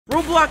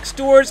Roblox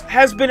Doors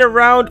has been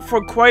around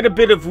for quite a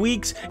bit of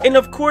weeks, and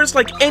of course,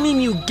 like any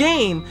new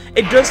game,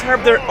 it does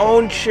have their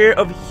own share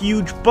of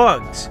huge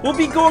bugs. We'll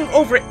be going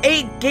over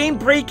 8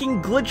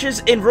 game-breaking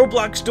glitches in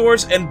Roblox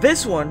Doors in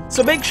this one,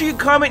 so make sure you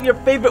comment your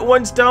favorite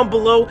ones down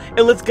below,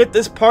 and let's get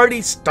this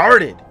party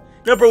started.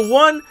 Number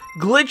 1,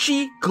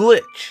 Glitchy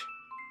Glitch.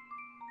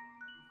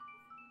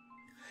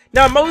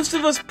 Now, most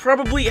of us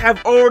probably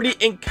have already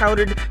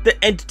encountered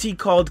the entity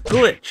called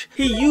Glitch.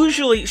 He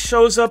usually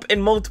shows up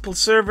in multiple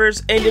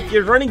servers, and if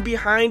you're running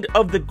behind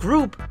of the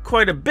group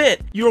quite a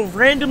bit, you'll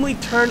randomly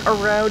turn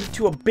around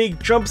to a big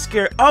jump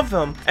scare of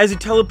him as he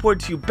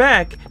teleports you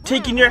back,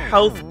 taking your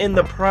health in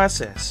the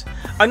process.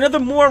 Another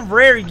more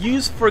rare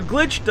use for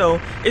Glitch though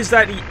is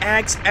that he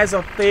acts as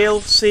a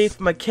fail-safe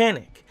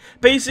mechanic.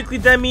 Basically,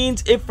 that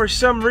means if for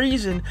some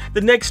reason the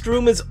next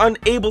room is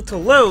unable to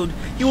load,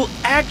 he will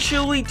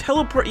actually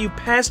teleport you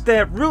past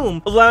that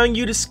room, allowing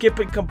you to skip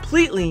it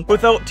completely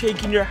without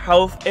taking your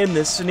health in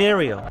this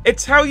scenario.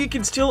 It's how you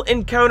can still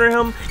encounter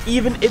him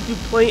even if you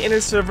play in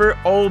a server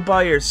all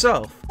by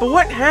yourself. But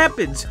what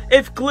happens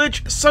if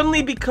Glitch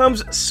suddenly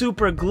becomes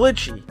super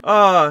glitchy?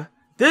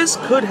 This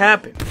could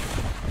happen.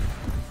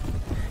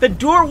 The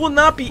door will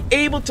not be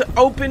able to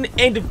open,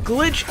 and if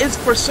Glitch is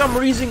for some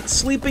reason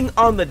sleeping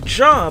on the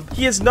job,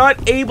 he is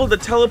not able to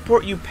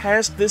teleport you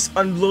past this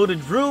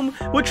unloaded room,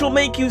 which will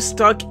make you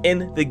stuck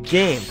in the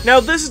game. Now,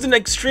 this is an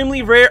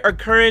extremely rare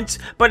occurrence,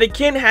 but it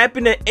can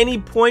happen at any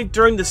point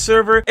during the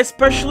server,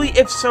 especially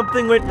if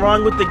something went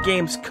wrong with the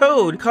game's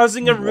code,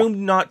 causing a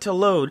room not to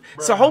load.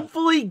 So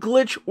hopefully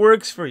Glitch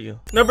works for you.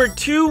 Number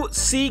 2,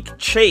 Seek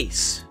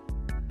Chase.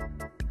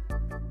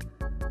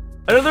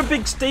 Another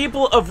big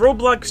staple of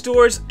Roblox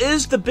Doors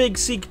is the big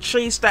seek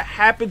chase that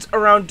happens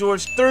around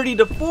doors 30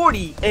 to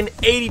 40 and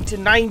 80 to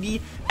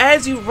 90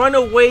 as you run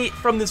away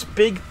from this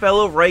big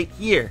fellow right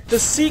here. The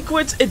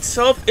sequence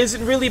itself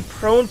isn't really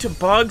prone to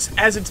bugs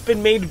as it's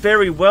been made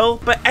very well,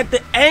 but at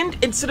the end,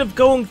 instead of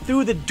going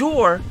through the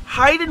door,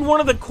 hide in one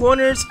of the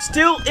corners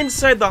still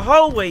inside the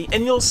hallway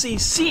and you'll see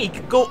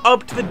Seek go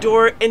up to the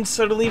door and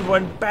suddenly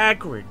run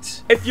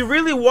backwards. If you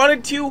really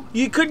wanted to,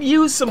 you could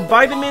use some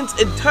vitamins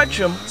and touch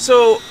him,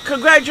 so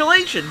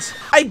congratulations!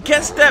 I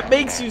guess that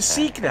makes you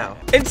Seek now.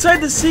 Inside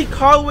the Seek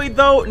hallway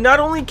though, not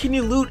only can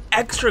you loot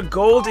extra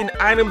gold and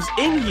items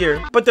in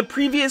here, but the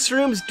previous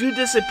rooms do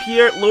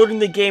disappear, loading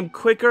the game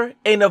quicker,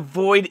 and a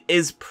void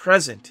is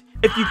present.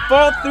 If you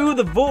fall through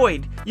the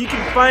void, you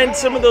can find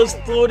some of those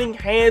floating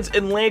hands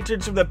and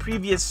lanterns from the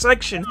previous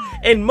section,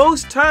 and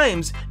most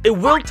times, it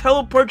will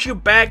teleport you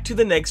back to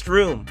the next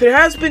room. There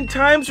has been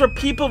times where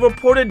people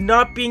reported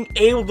not being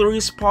able to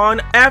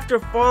respawn after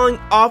falling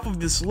off of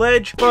this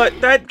ledge, but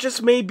that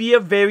just may be a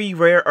very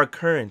rare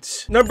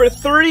occurrence. Number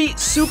 3,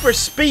 Super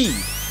Speed.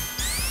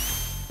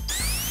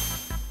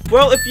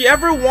 Well, if you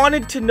ever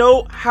wanted to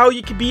know how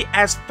you can be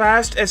as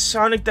fast as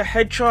Sonic the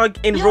Hedgehog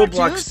in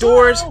Roblox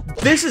Doors,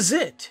 this is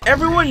it.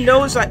 Everyone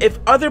knows that if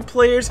other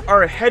players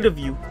are ahead of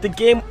you, the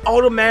game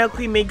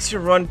automatically makes you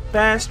run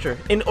faster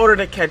in order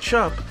to catch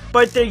up.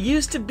 But there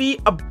used to be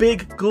a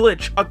big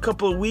glitch a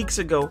couple of weeks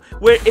ago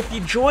where if you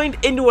joined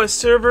into a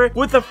server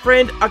with a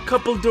friend a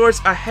couple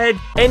doors ahead,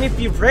 and if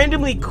he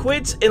randomly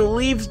quits and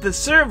leaves the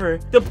server,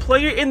 the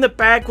player in the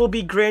back will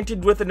be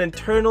granted with an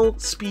internal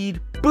speed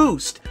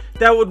boost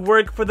that would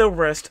work for the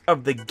rest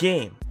of the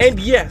game. And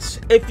yes,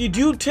 if you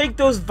do take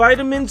those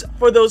vitamins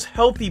for those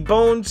healthy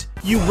bones,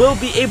 you will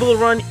be able to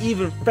run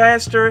even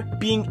faster,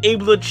 being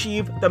able to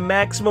achieve the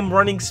maximum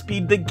running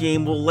speed the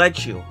game will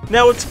let you.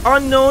 Now, it's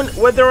unknown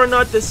whether or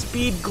not the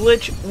speed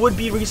glitch would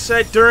be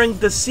reset during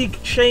the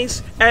Seek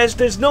Chase, as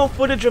there's no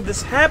footage of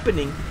this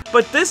happening,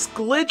 but this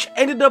glitch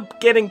ended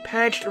up getting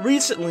patched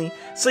recently,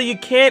 so you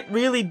can't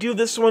really do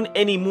this one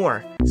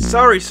anymore.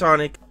 Sorry,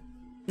 Sonic.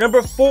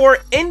 Number 4,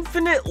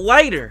 Infinite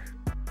Lighter.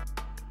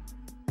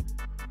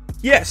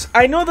 Yes,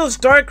 I know those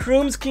dark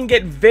rooms can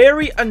get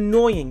very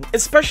annoying,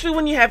 especially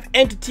when you have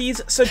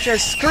entities such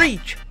as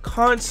Screech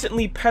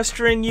constantly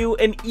pestering you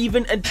and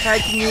even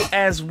attacking you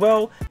as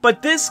well,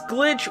 but this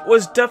glitch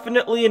was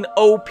definitely an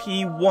OP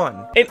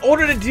one. In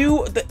order to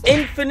do the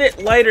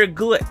Infinite Lighter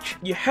glitch,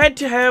 you had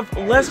to have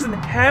less than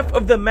half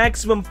of the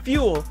maximum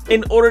fuel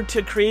in order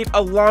to create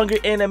a longer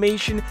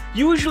animation,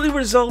 usually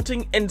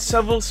resulting in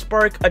several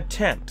spark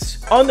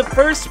attempts. On the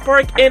first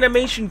spark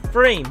animation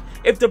frame,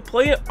 if the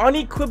player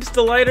unequips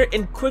the lighter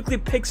and quickly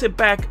picks it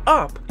back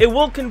up, it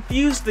will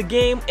confuse the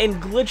game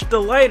and glitch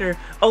the lighter,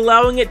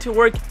 allowing it to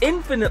work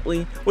infinitely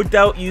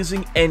without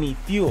using any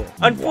fuel.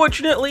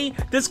 Unfortunately,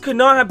 this could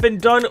not have been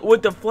done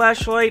with the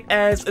flashlight,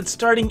 as its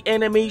starting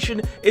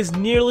animation is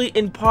nearly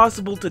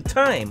impossible to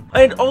time,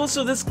 and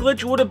also this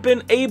glitch would have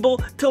been able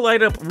to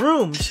light up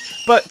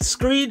rooms, but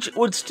Screech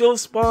would still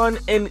spawn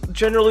and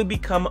generally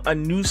become a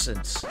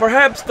nuisance.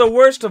 Perhaps the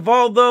worst of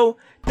all though,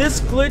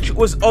 this glitch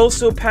was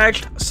also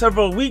patched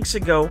several weeks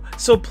ago,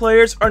 so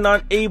players are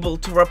not able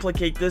to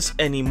replicate this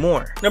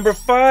anymore. Number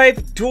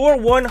 5, Door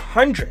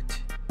 100.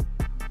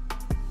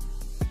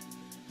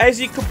 As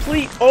you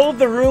complete all of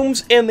the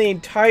rooms in the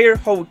entire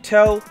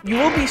hotel, you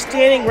will be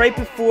standing right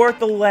before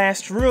the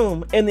last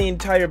room in the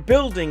entire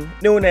building,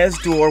 known as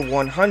Door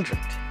 100.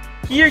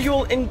 Here you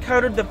will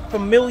encounter the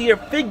familiar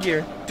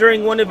figure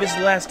during one of his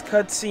last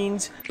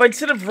cutscenes, but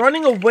instead of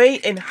running away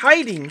and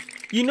hiding,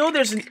 you know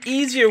there's an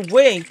easier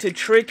way to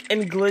trick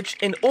and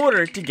glitch in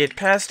order to get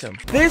past him.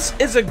 This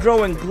is a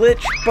growing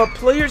glitch, but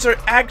players are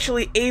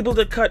actually able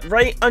to cut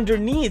right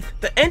underneath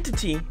the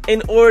entity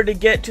in order to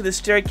get to the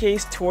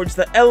staircase towards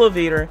the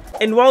elevator,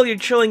 and while you're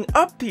chilling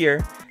up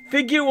here,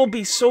 Figure will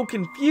be so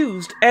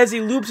confused as he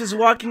loops his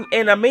walking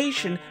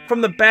animation from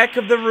the back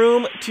of the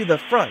room to the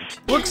front.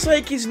 Looks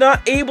like he's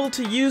not able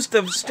to use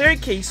the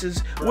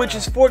staircases, which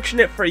is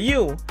fortunate for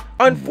you.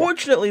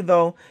 Unfortunately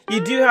though,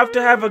 you do have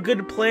to have a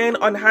good plan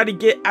on how to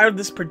get out of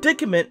this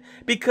predicament,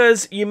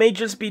 because you may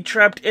just be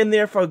trapped in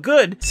there for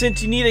good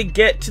since you need to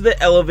get to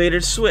the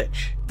elevator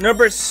switch.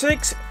 Number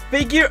 6,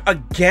 Figure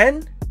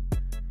again?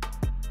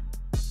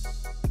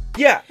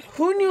 Yeah,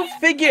 who knew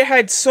Figure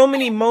had so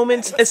many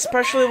moments,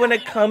 especially when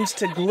it comes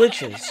to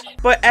glitches?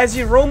 But as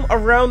you roam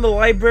around the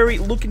library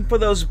looking for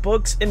those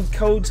books and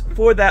codes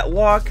for that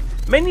lock,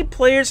 many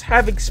players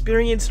have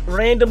experienced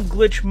random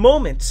glitch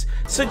moments,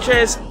 such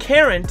as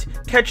Karen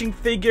catching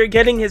Figure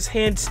getting his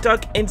hand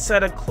stuck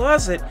inside a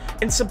closet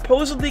and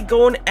supposedly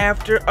going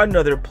after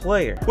another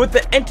player. With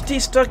the entity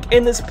stuck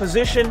in this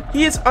position,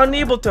 he is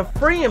unable to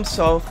free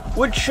himself,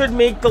 which should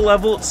make the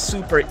level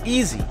super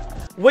easy.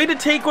 Way to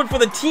take one for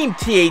the team,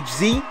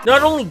 THZ.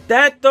 Not only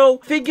that though,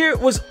 Figure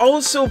was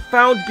also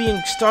found being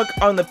stuck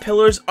on the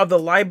pillars of the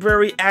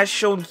library as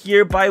shown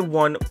here by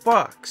one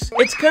fox.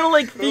 It's kinda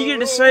like Figure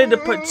decided to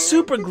put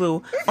super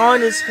glue on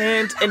his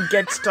hands and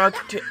get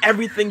stuck to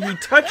everything he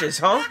touches,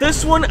 huh?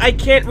 This one I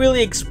can't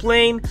really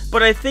explain,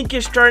 but I think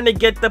you're starting to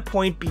get the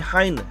point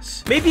behind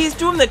this. Maybe he's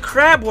doing the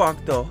crab walk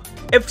though.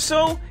 If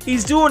so,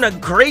 he's doing a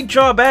great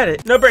job at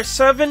it. Number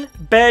 7,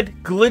 bed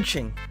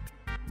glitching.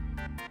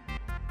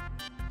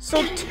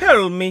 So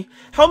tell me,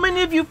 how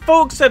many of you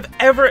folks have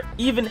ever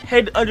even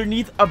hid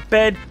underneath a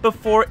bed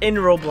before in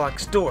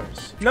Roblox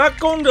Doors? Not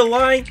going to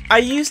lie, I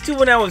used to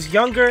when I was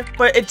younger,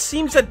 but it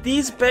seems that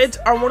these beds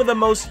are one of the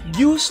most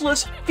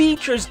useless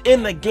features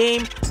in the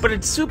game, but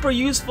it's super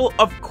useful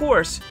of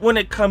course when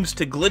it comes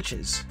to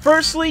glitches.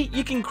 Firstly,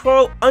 you can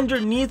crawl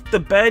underneath the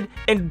bed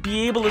and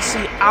be able to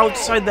see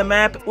outside the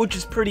map, which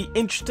is pretty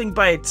interesting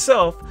by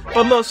itself,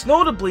 but most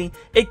notably,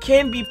 it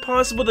can be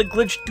possible to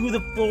glitch through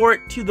the floor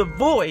to the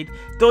void,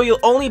 though you'll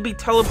only be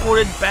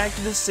teleported back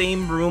to the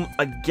same room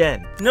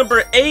again.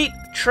 Number 8,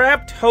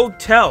 Trapped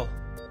Hotel.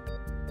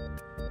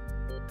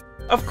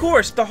 Of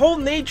course, the whole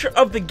nature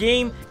of the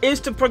game is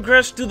to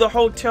progress through the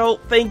hotel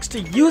thanks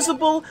to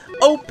usable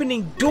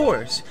opening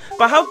doors.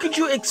 But how could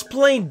you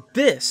explain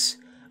this?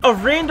 A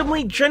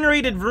randomly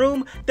generated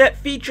room that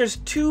features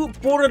 2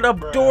 boarded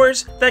up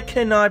doors that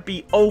cannot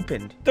be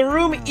opened. The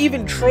room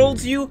even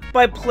trolls you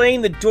by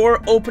playing the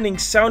door opening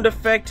sound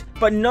effect,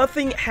 but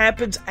nothing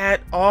happens at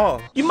all.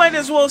 You might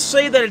as well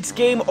say that it's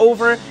game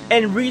over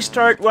and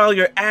restart while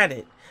you're at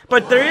it.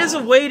 But there is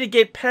a way to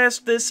get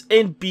past this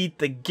and beat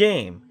the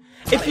game.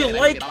 If you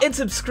like and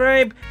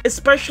subscribe,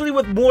 especially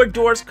with more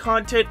Doors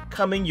content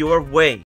coming your way.